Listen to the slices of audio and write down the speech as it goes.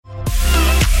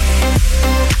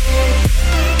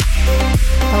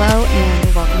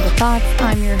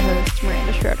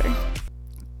starter.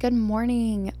 Good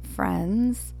morning,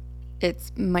 friends.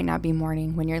 It might not be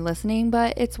morning when you're listening,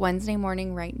 but it's Wednesday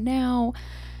morning right now.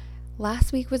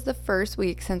 Last week was the first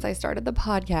week since I started the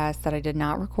podcast that I did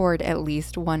not record at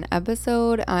least one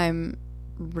episode. I'm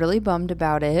really bummed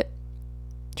about it.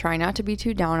 Try not to be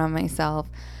too down on myself.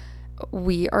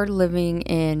 We are living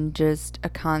in just a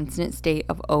constant state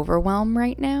of overwhelm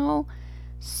right now.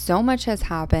 So much has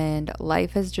happened.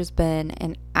 Life has just been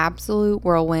an absolute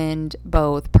whirlwind,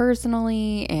 both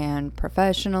personally and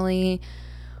professionally.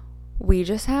 We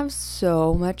just have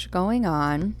so much going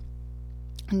on.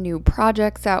 New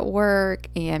projects at work,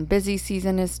 and busy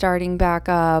season is starting back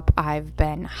up. I've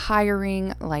been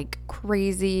hiring like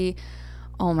crazy.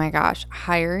 Oh my gosh,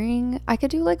 hiring. I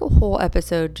could do like a whole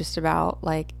episode just about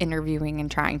like interviewing and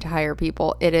trying to hire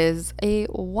people. It is a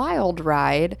wild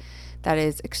ride that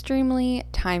is extremely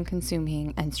time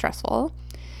consuming and stressful.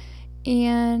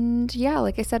 And yeah,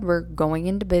 like I said, we're going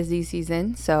into busy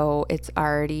season, so it's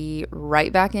already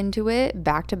right back into it,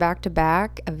 back to back to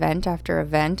back, event after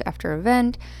event after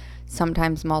event,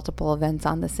 sometimes multiple events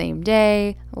on the same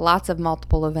day, lots of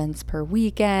multiple events per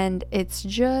weekend. It's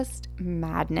just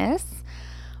madness.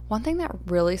 One thing that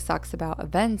really sucks about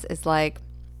events is like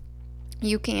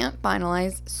you can't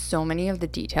finalize so many of the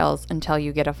details until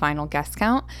you get a final guest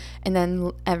count. And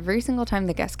then every single time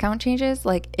the guest count changes,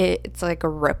 like it's like a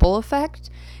ripple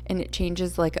effect and it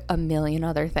changes like a million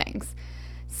other things.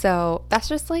 So that's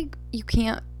just like you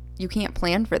can't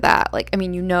plan for that. Like, I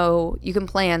mean, you can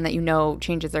plan that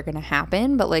changes are going to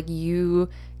happen, but like you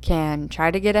can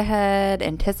try to get ahead,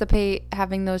 anticipate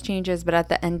having those changes, but at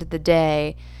the end of the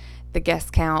day, the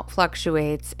guest count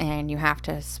fluctuates and you have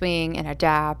to swing and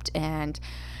adapt. And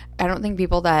I don't think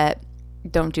people that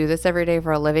don't do this every day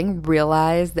for a living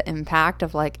realize the impact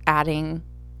of like adding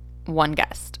one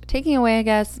guest. Taking away a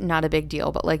guest, not a big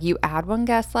deal, but like you add one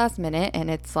guest last minute and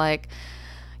it's like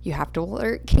you have to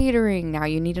alert catering. Now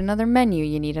you need another menu,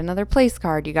 you need another place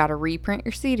card, you got to reprint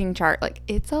your seating chart. Like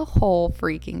it's a whole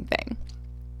freaking thing.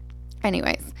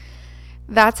 Anyways,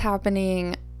 that's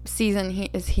happening. Season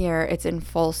is here. It's in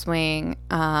full swing.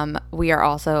 We are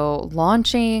also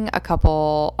launching a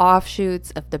couple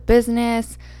offshoots of the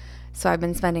business. So I've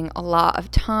been spending a lot of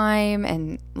time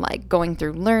and like going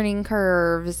through learning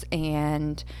curves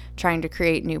and trying to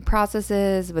create new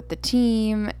processes with the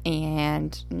team.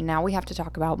 And now we have to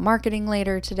talk about marketing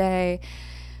later today.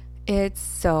 It's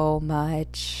so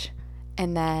much.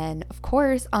 And then, of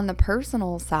course, on the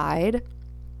personal side,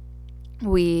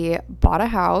 we bought a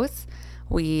house.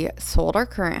 We sold our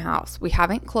current house. We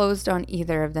haven't closed on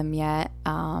either of them yet.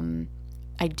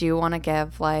 I do want to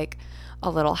give like a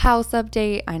little house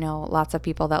update. I know lots of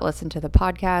people that listen to the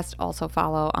podcast also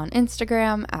follow on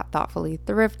Instagram at Thoughtfully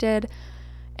Thrifted.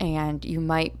 And you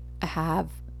might have,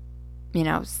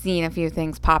 seen a few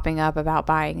things popping up about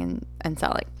buying and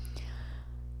selling.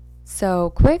 So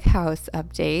quick house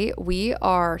update. We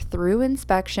are through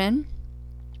inspection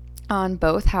on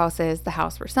both houses, the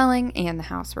house we're selling and the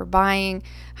house we're buying.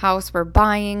 House we're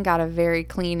buying got a very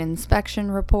clean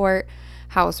inspection report.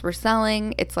 House we're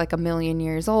selling, it's like 1,000,000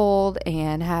 years old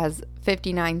and has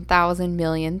 59,000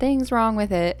 million things wrong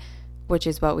with it, which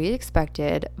is what we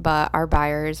expected. But our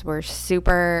buyers were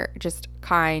super just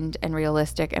kind and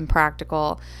realistic and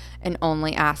practical and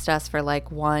only asked us for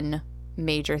like one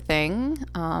major thing.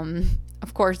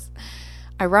 Of course,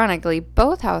 ironically,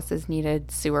 both houses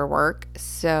needed sewer work,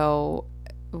 so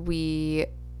we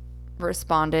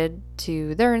responded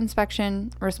to their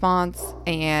inspection response,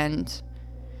 and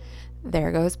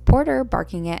there goes Porter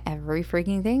barking at every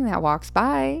freaking thing that walks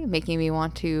by, making me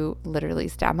want to literally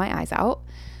stab my eyes out.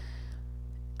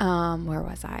 Where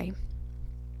was I?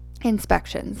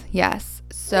 Inspections, yes.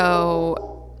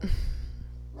 So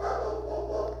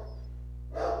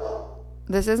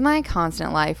this is my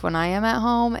constant life when I am at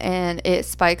home, and it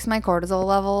spikes my cortisol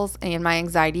levels and my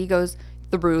anxiety goes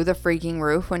through the freaking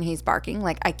roof when he's barking.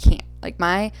 Like I can't. Like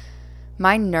my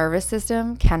nervous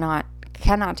system cannot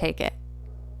take it.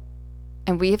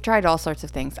 And we have tried all sorts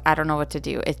of things. I don't know what to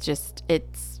do. It's just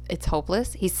it's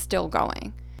hopeless. He's still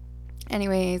going.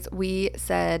 Anyways, we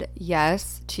said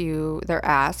yes to their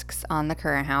asks on the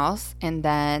current house, and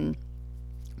then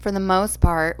for the most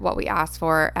part, what we asked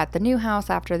for at the new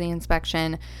house after the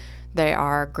inspection, they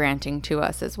are granting to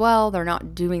us as well. They're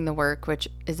not doing the work, which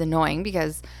is annoying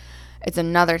because it's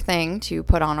another thing to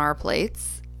put on our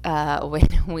plates when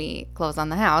we close on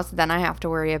the house. Then I have to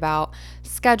worry about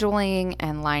scheduling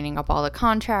and lining up all the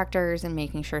contractors and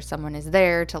making sure someone is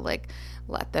there to like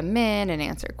let them in and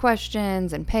answer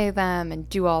questions and pay them and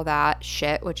do all that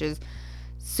shit, which is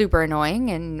super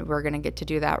annoying. And we're going to get to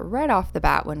do that right off the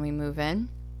bat when we move in.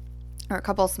 or a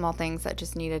couple small things that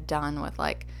just needed done with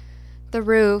like the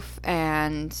roof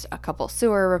and a couple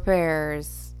sewer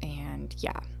repairs, and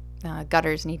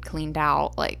gutters need cleaned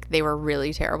out. Like, they were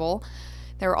really terrible.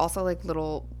 There were also like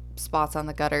little spots on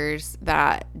the gutters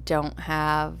that don't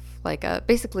have like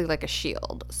basically like a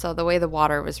shield. So the way the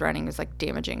water was running was like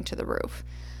damaging to the roof.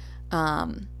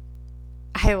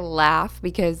 I laugh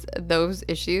because those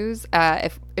issues,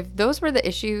 if those were the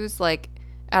issues like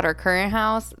at our current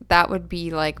house, that would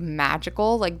be like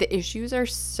magical. Like, the issues are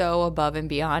so above and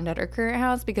beyond at our current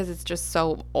house because it's just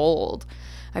so old.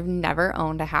 I've never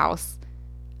owned a house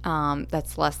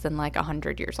that's less than like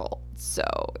 100 years old. So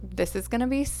this is going to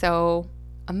be so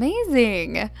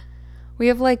amazing. We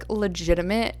have like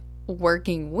legitimate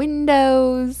working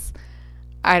windows.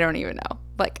 I don't even know.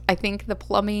 Like, I think the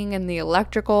plumbing and the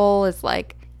electrical is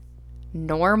like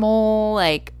normal,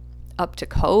 like up to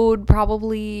code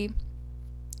probably.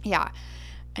 Yeah.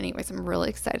 Anyways, I'm really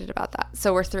excited about that.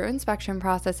 So we're through inspection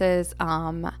processes.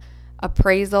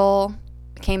 Appraisal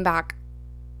came back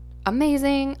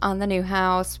amazing on the new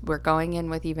house. We're going in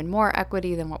with even more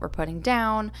equity than what we're putting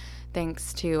down,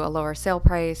 thanks to a lower sale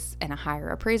price and a higher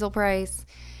appraisal price.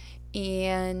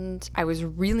 And I was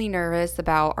really nervous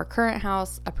about our current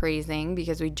house appraising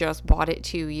because we just bought it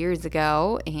 2 years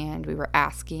ago and we were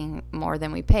asking more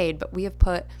than we paid, but we have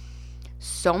put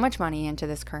so much money into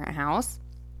this current house.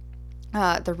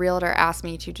 The realtor asked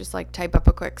me to just like type up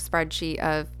a quick spreadsheet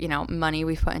of, money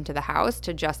we've put into the house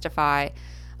to justify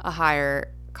a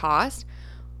higher cost.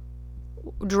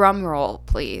 Drum roll,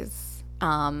 please.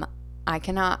 I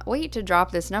cannot wait to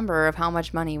drop this number of how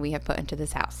much money we have put into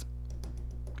this house.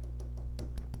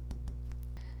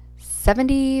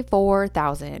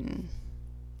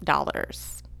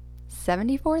 $74,000.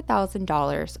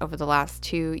 $74,000 over the last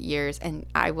 2 years. And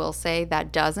I will say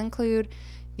that does include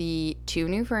the 2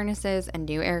 new furnaces and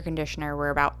new air conditioner.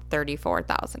 Were about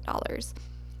 $34,000.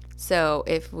 So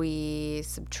if we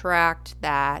subtract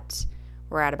that,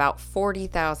 we're at about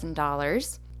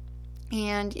 $40,000.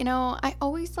 And, I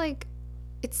always like,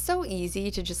 it's so easy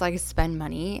to just like spend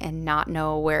money and not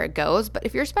know where it goes. But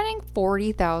if you're spending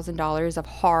 $40,000 of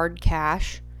hard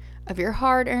cash, of your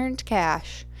hard-earned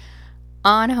cash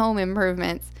on home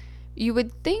improvements, you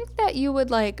would think that you would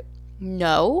like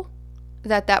know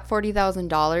that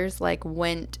 $40,000 like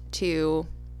went to,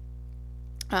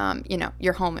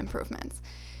 your home improvements.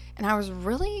 And I was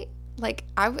really like,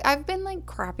 I've been like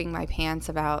crapping my pants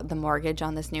about the mortgage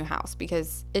on this new house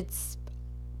because it's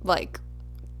like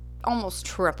almost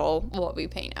triple what we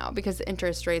pay now because the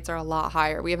interest rates are a lot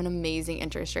higher. We have an amazing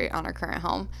interest rate on our current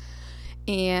home.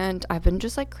 And I've been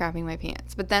just like crapping my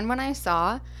pants. But then when I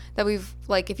saw that we've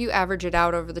like, if you average it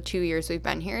out over the 2 years we've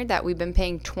been here, that we've been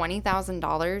paying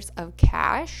 $20,000 of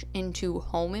cash into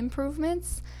home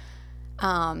improvements,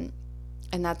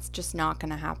 and that's just not going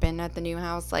to happen at the new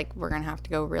house. Like, we're going to have to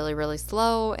go really, really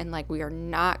slow. And like, we are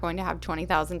not going to have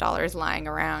 $20,000 lying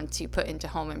around to put into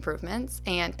home improvements.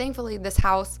 And thankfully, this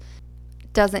house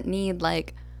doesn't need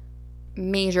like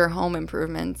major home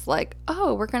improvements. Like,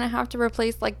 oh, we're going to have to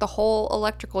replace like the whole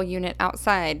electrical unit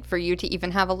outside for you to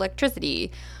even have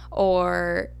electricity,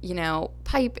 or,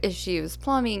 pipe issues,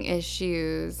 plumbing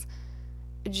issues,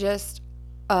 just,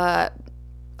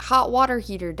 hot water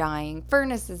heater dying,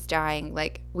 furnaces dying.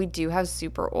 Like, we do have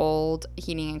super old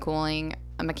heating and cooling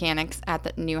mechanics at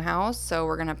the new house, so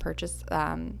we're gonna purchase.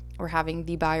 We're having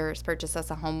the buyers purchase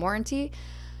us a home warranty,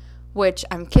 which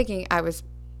I was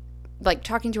like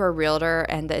talking to our realtor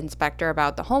and the inspector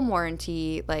about the home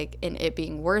warranty, like, and it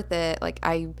being worth it. Like,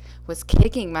 I was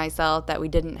kicking myself that we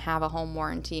didn't have a home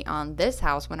warranty on this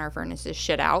house when our furnace is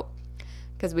shit out,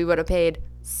 because we would have paid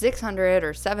 $600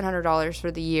 or $700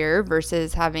 for the year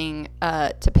versus having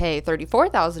to pay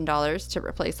 $34,000 to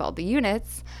replace all the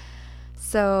units.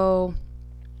 So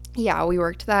yeah, we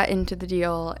worked that into the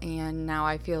deal, and now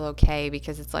I feel okay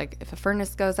because it's like, if a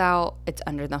furnace goes out, it's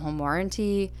under the home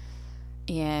warranty,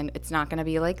 and it's not going to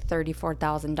be like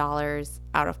 $34,000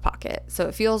 out of pocket. So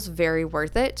it feels very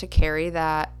worth it to carry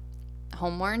that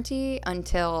home warranty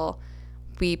until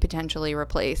we potentially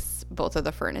replace both of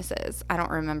the furnaces. I don't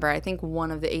remember. I think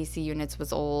one of the AC units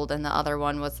was old and the other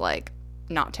one was like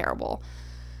not terrible.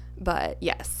 But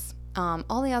yes,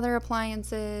 all the other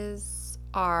appliances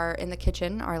are in the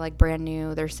kitchen are like brand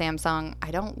new. They're Samsung. I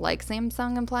don't like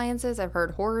Samsung appliances. I've heard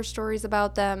horror stories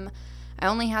about them. I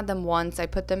only had them once. I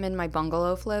put them in my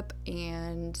bungalow flip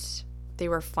and they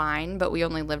were fine, but we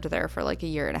only lived there for like a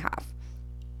year and a half.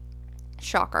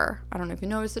 Shocker. I don't know if you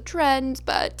noticed the trend,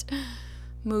 but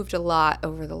moved a lot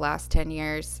over the last 10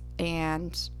 years.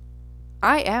 And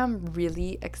I am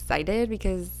really excited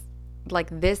because like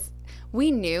this,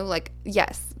 we knew like,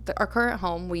 yes, our current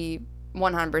home, we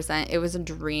 100%. It was a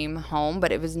dream home,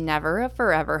 but it was never a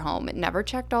forever home. It never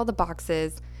checked all the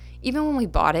boxes. Even when we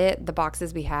bought it, the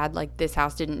boxes we had, like, this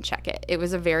house didn't check it. It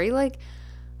was a very, like,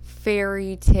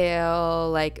 fairy tale,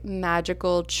 like,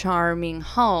 magical, charming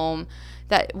home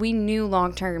that we knew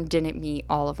long term didn't meet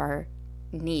all of our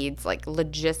needs, like,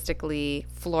 logistically,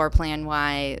 floor plan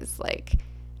wise, like,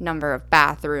 number of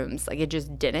bathrooms. Like, it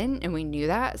just didn't, and we knew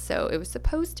that. So it was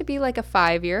supposed to be like a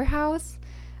 5-year house,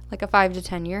 like a 5 to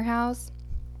 10 year house.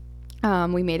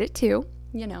 We made it 2,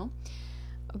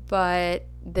 but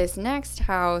this next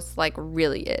house, like,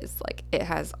 really is, like, it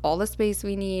has all the space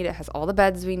we need, it has all the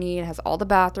beds we need, it has all the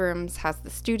bathrooms, has the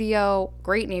studio,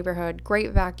 great neighborhood,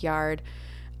 great backyard.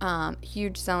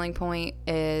 Huge selling point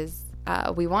is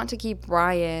we want to keep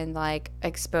Ryan, like,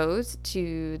 exposed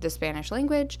to the Spanish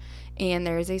language, and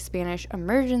there is a Spanish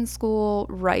immersion school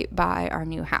right by our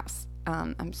new house.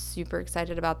 I'm super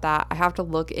excited about that. I have to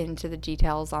look into the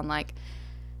details on, like,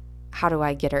 how do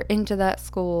I get her into that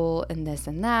school and this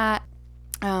and that.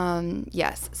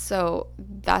 Yes, so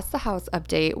that's the house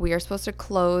update. We are supposed to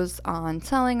close on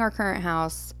selling our current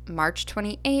house March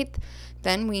 28th.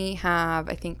 Then we have,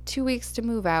 I think, 2 weeks to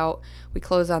move out. We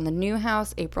close on the new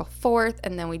house April 4th,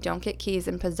 and then we don't get keys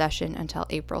in possession until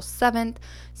April 7th.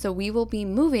 So we will be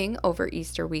moving over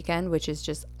Easter weekend, which is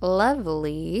just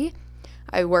lovely.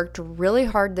 I worked really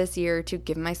hard this year to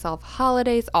give myself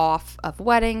holidays off of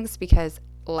weddings because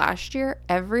last year,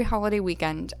 every holiday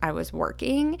weekend, I was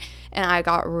working and I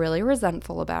got really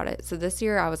resentful about it. So this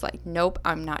year, I was like, nope,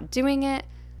 I'm not doing it.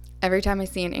 Every time I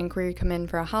see an inquiry come in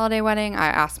for a holiday wedding, I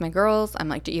ask my girls, I'm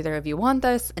like, do either of you want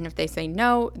this? And if they say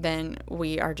no, then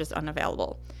we are just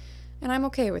unavailable. And I'm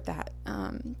okay with that.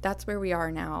 That's where we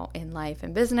are now in life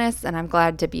and business, and I'm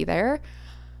glad to be there.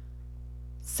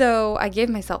 So I gave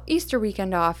myself Easter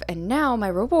weekend off, and now my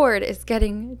reward is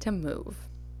getting to move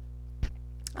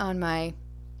on my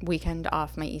weekend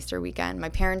off, my Easter weekend. My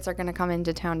parents are going to come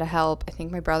into town to help. I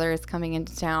think my brother is coming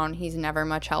into town. He's never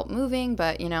much help moving,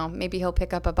 but, maybe he'll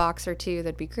pick up a box or two.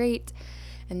 That'd be great.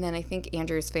 And then I think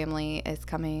Andrew's family is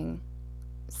coming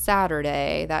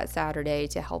that Saturday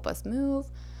to help us move.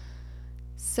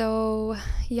 So,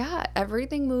 yeah,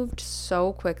 everything moved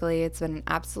so quickly. It's been an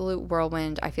absolute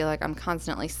whirlwind. I feel like I'm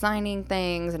constantly signing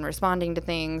things and responding to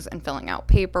things and filling out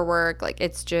paperwork. Like,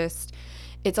 it's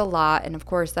a lot. And of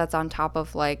course, that's on top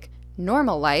of, like,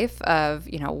 normal life of,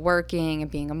 working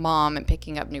and being a mom and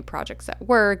picking up new projects at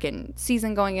work and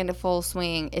season going into full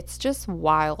swing. It's just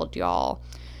wild, y'all.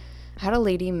 I had a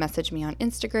lady message me on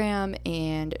Instagram,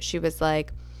 and she was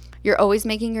like, you're always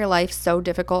making your life so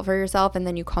difficult for yourself, and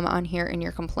then you come on here and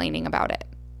you're complaining about it.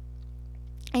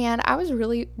 And I was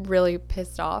really, really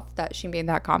pissed off that she made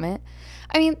that comment.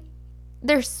 I mean,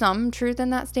 there's some truth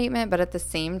in that statement, but at the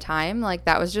same time, like,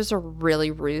 that was just a really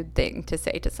rude thing to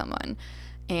say to someone.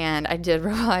 And I did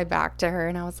reply back to her,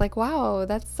 and I was like, wow,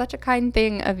 that's such a kind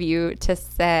thing of you to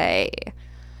say.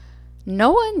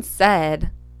 No one said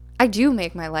I do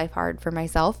make my life hard for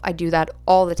myself. I do that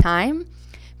all the time.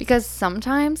 Because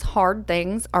sometimes hard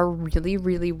things are really,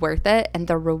 really worth it. And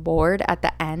the reward at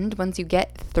the end, once you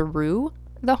get through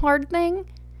the hard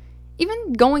thing,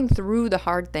 even going through the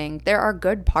hard thing, there are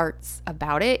good parts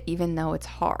about it, even though it's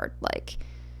hard. Like,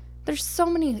 there's so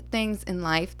many things in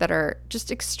life that are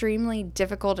just extremely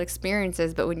difficult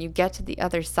experiences. But when you get to the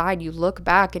other side, you look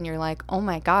back and you're like, oh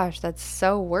my gosh, that's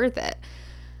so worth it.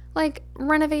 Like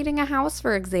renovating a house,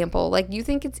 for example. Like, you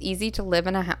think it's easy to live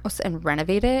in a house and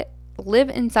renovate it? Live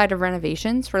inside of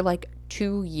renovations for like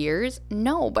 2 years?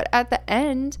 No, but at the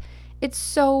end, it's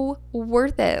so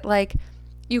worth it. Like,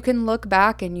 you can look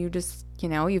back and you just,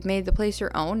 you've made the place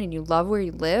your own and you love where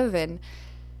you live. And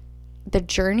the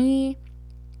journey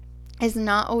is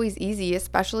not always easy,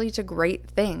 especially to great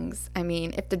things. I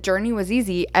mean, if the journey was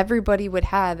easy, everybody would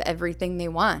have everything they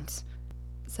want.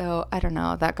 So I don't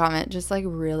know, that comment just like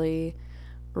really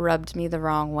rubbed me the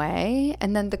wrong way.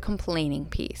 And then the complaining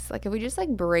piece, like, if we just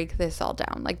like break this all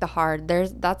down, like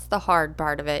that's the hard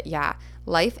part of it. Yeah,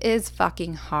 life is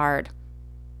fucking hard.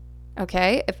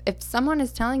 Okay, if someone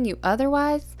is telling you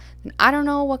otherwise, then I don't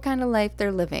know what kind of life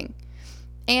they're living.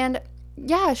 And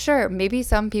yeah, sure, maybe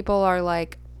some people are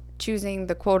like choosing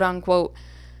the quote unquote,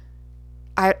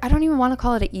 I don't even want to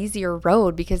call it an easier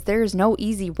road, because there's no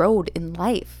easy road in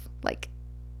life. Like,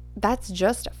 that's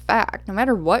just a fact. No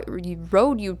matter what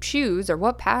road you choose or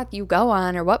what path you go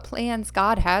on or what plans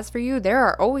God has for you, there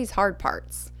are always hard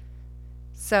parts.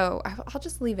 So I'll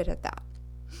just leave it at that.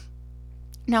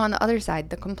 Now, on the other side,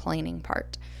 the complaining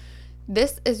part.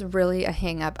 This is really a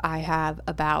hang up I have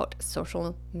about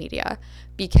social media,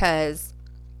 because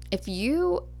if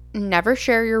you never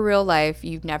share your real life.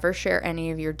 You never share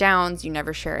any of your downs. You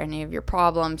never share any of your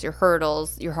problems, your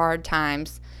hurdles, your hard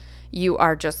times. You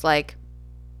are just like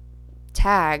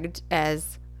tagged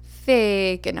as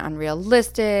fake and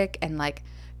unrealistic, and like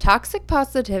toxic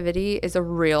positivity is a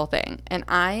real thing. And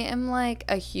I am like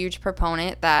a huge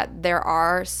proponent that there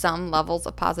are some levels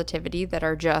of positivity that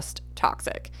are just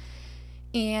toxic.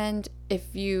 And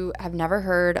if you have never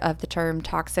heard of the term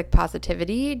toxic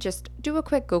positivity, just do a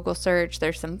quick Google search.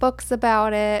 There's some books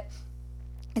about it.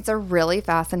 It's a really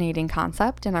fascinating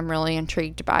concept, and I'm really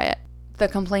intrigued by it. The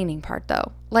complaining part,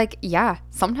 though, like, yeah,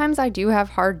 sometimes I do have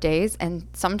hard days, and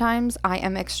sometimes I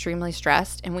am extremely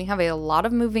stressed, and we have a lot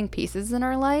of moving pieces in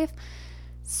our life.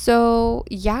 So,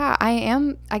 yeah, I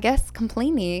am, I guess,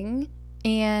 complaining.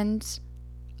 And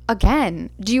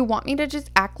again, do you want me to just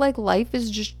act like life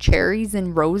is just cherries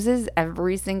and roses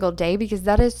every single day? Because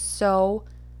that is so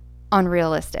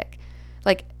unrealistic.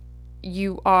 Like,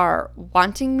 you are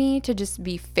wanting me to just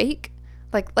be fake.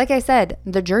 Like I said,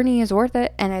 the journey is worth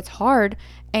it, and it's hard,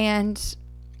 and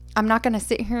I'm not going to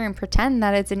sit here and pretend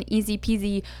that it's an easy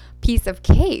peasy piece of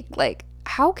cake. Like,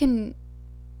 how can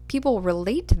people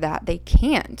relate to that? They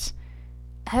can't.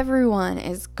 Everyone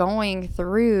is going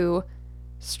through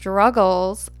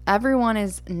struggles. Everyone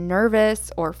is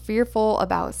nervous or fearful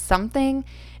about something,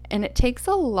 and it takes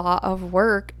a lot of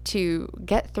work to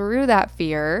get through that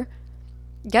fear,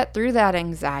 get through that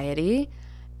anxiety.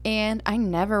 And I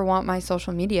never want my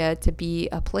social media to be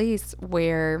a place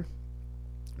where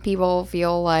people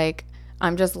feel like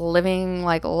I'm just living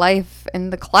like life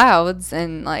in the clouds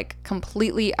and like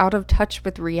completely out of touch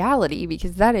with reality,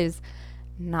 because that is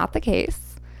not the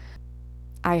case.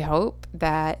 I hope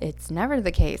that it's never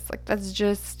the case. Like, that's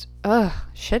just,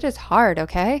 shit is hard,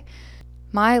 okay?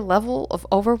 My level of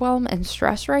overwhelm and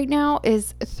stress right now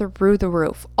is through the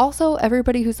roof. Also,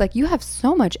 everybody who's like, you have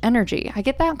so much energy. I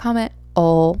get that comment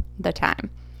all the time.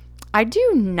 I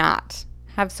do not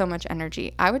have so much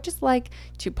energy. I would just like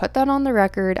to put that on the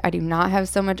record. I do not have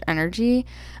so much energy.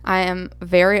 I am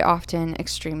very often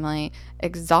extremely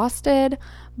exhausted,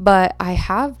 but I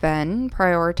have been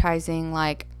prioritizing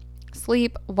like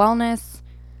sleep, wellness,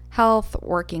 health,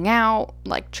 working out,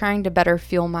 like trying to better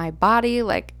fuel my body.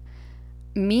 Like,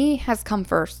 me has come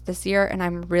first this year, and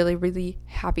I'm really, really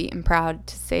happy and proud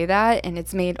to say that. And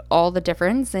it's made all the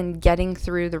difference in getting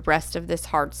through the rest of this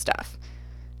hard stuff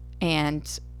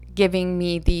and giving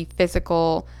me the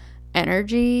physical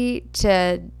energy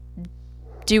to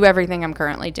do everything I'm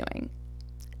currently doing.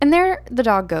 And there the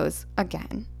dog goes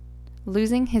again,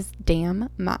 losing his damn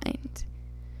mind.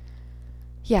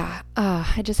 Yeah,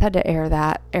 I just had to air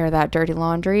that dirty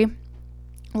laundry.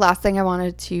 Last thing I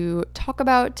wanted to talk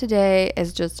about today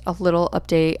is just a little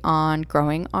update on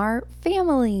growing our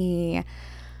family.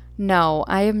 No,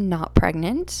 I am not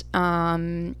pregnant.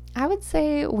 I would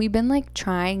say we've been like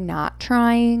trying, not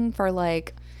trying for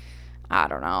like, I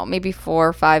don't know, maybe 4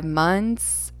 or 5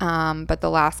 months. But the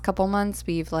last couple months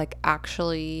we've like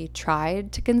actually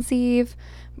tried to conceive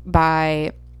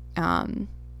by,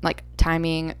 like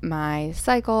timing my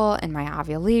cycle and my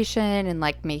ovulation and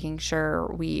like making sure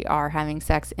we are having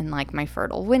sex in like my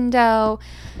fertile window,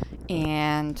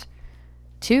 and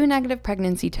 2 negative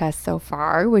pregnancy tests so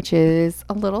far, which is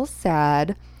a little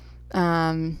sad.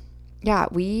 Yeah,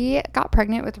 we got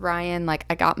pregnant with Ryan. Like,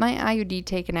 I got my IUD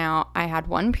taken out. I had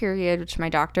 1 period, which my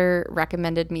doctor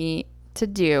recommended me to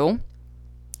do.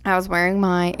 I was wearing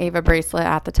my Ava bracelet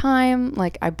at the time.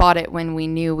 Like, I bought it when we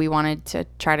knew we wanted to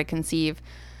try to conceive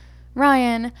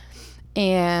Ryan,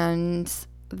 and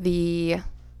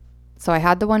so I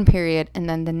had the 1 period, and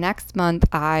then the next month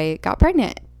I got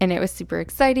pregnant, and it was super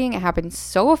exciting. It happened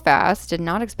so fast. Did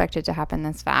not expect it to happen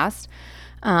this fast.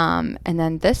 And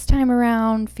then this time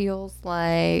around feels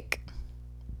like,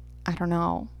 I don't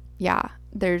know. Yeah,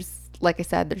 like I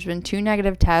said, there's been 2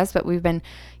 negative tests, but we've been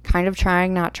kind of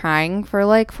trying, not trying for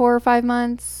like 4 or 5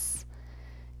 months.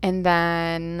 And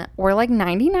then we're like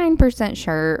 99%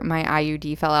 sure my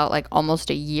IUD fell out like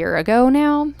almost a year ago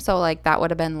now. So like that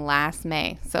would have been last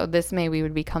May. So this May we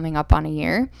would be coming up on a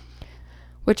year,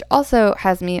 which also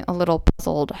has me a little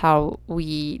puzzled how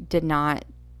we did not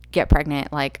get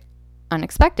pregnant like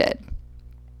unexpected.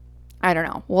 I don't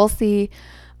know. We'll see.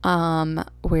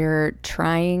 We're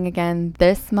trying again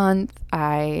this month.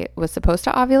 I was supposed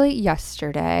to ovulate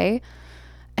yesterday.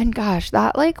 And gosh,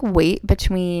 that like wait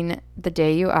between the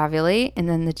day you ovulate and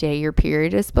then the day your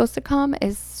period is supposed to come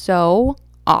is so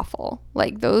awful.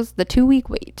 Like the 2-week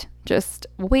wait, just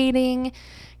waiting.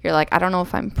 You're like, I don't know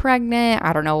if I'm pregnant.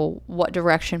 I don't know what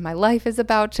direction my life is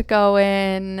about to go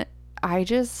in.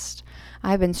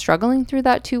 I've been struggling through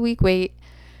that 2-week wait.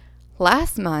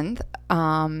 Last month,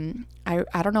 I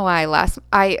I don't know why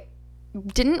I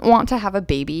didn't want to have a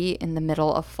baby in the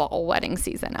middle of fall wedding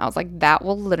season. I was like, that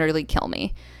will literally kill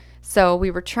me. So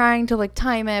we were trying to like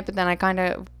time it, but then we kind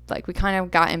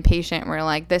of got impatient. We're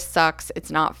like, this sucks.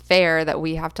 It's not fair that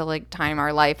we have to like time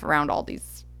our life around all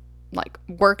these like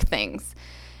work things.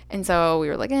 And so we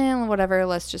were like, whatever,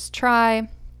 let's just try.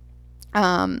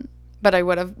 But I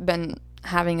would have been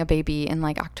having a baby in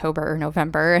like October or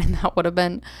November, and that would have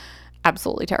been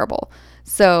absolutely terrible.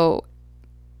 So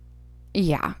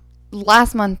yeah.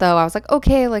 Last month though, I was like,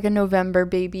 okay, like a November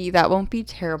baby, that won't be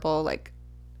terrible. Like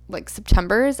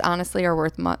September is honestly our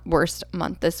worst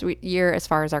month this year as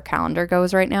far as our calendar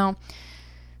goes right now.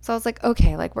 So I was like,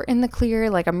 okay, like we're in the clear,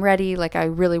 like I'm ready, like I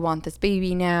really want this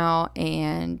baby now.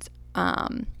 And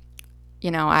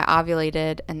I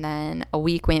ovulated, and then a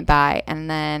week went by, and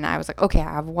then I was like, okay,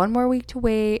 I have one more week to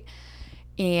wait.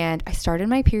 And I started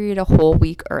my period a whole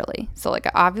week early. So like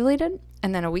I ovulated,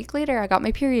 and then a week later I got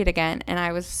my period again, and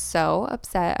I was so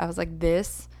upset. I was like,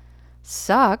 this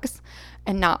sucks.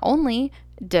 And not only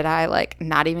did I like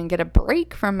not even get a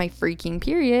break from my freaking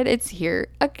period, it's here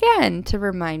again to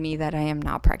remind me that I am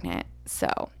not pregnant. So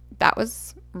that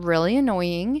was really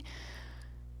annoying.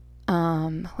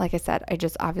 Like I said, I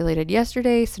just ovulated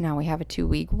yesterday, so now we have a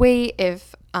 2-week wait.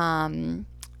 If I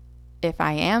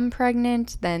am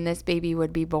pregnant, then this baby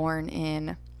would be born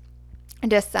in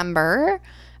December.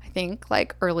 I think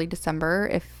like early December,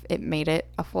 if it made it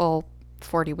a full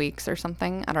 40 weeks or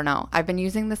something. I don't know. I've been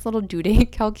using this little due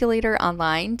date calculator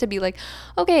online to be like,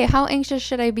 okay, how anxious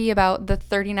should I be about the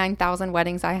 39,000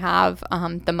 weddings I have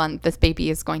the month this baby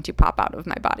is going to pop out of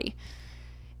my body?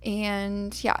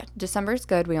 And yeah, December is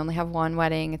good. We only have one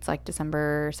wedding. It's like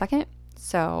December 2nd.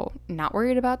 So not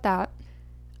worried about that.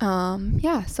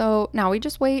 Yeah, so now we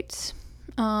just wait.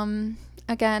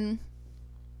 Again,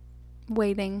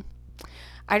 waiting.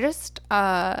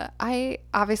 I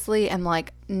obviously am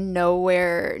like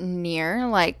nowhere near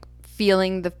like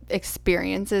feeling the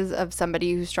experiences of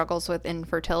somebody who struggles with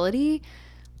infertility.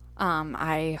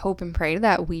 I hope and pray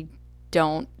that we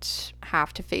don't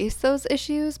have to face those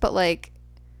issues, but like,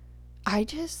 I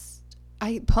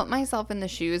put myself in the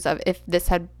shoes of if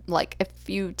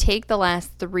you take the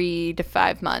last 3 to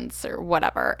 5 months or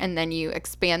whatever, and then you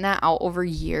expand that out over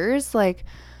years, like,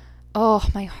 oh,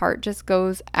 my heart just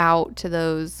goes out to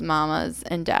those mamas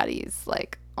and daddies.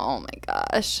 Like, oh my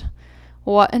gosh,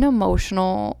 what an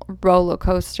emotional roller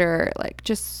coaster. Like,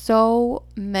 just so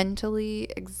mentally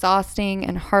exhausting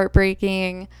and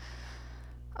heartbreaking.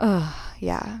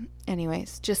 Yeah.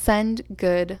 Anyways, just send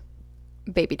good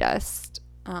baby dust.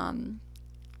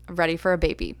 Ready for a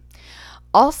baby.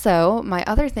 Also, my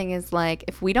other thing is like,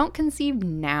 if we don't conceive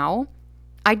now,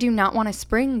 I do not want a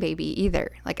spring baby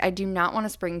either. Like, I do not want a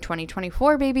spring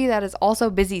 2024 baby. That is also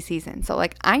busy season. So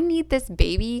like, I need this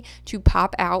baby to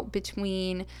pop out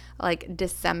between like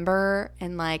December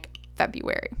and like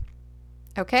February.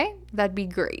 Okay? That'd be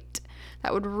great.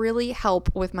 That would really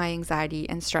help with my anxiety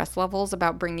and stress levels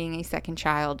about bringing a second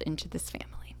child into this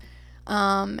family.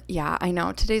 Yeah, I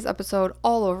know today's episode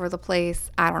all over the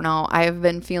place. I don't know. I have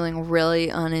been feeling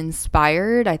really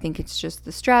uninspired. I think it's just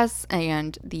the stress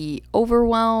and the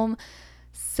overwhelm.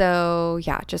 So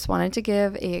yeah, just wanted to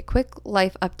give a quick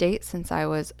life update since I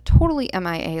was totally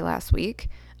MIA last week.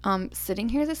 Sitting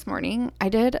here this morning, I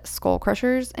did skull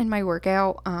crushers in my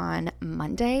workout on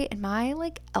Monday, and my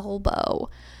like elbow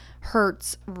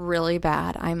hurts really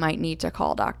bad. I might need to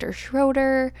call Dr.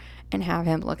 Schroeder and have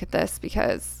him look at this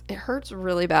because it hurts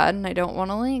really bad, and I don't want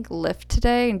to like lift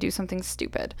today and do something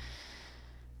stupid.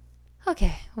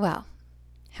 Okay, well,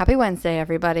 happy Wednesday,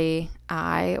 everybody.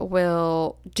 I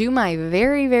will do my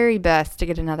very, very best to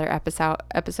get another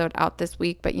episode out this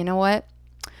week, but you know what?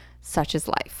 Such is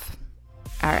life.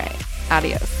 All right,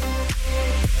 adios.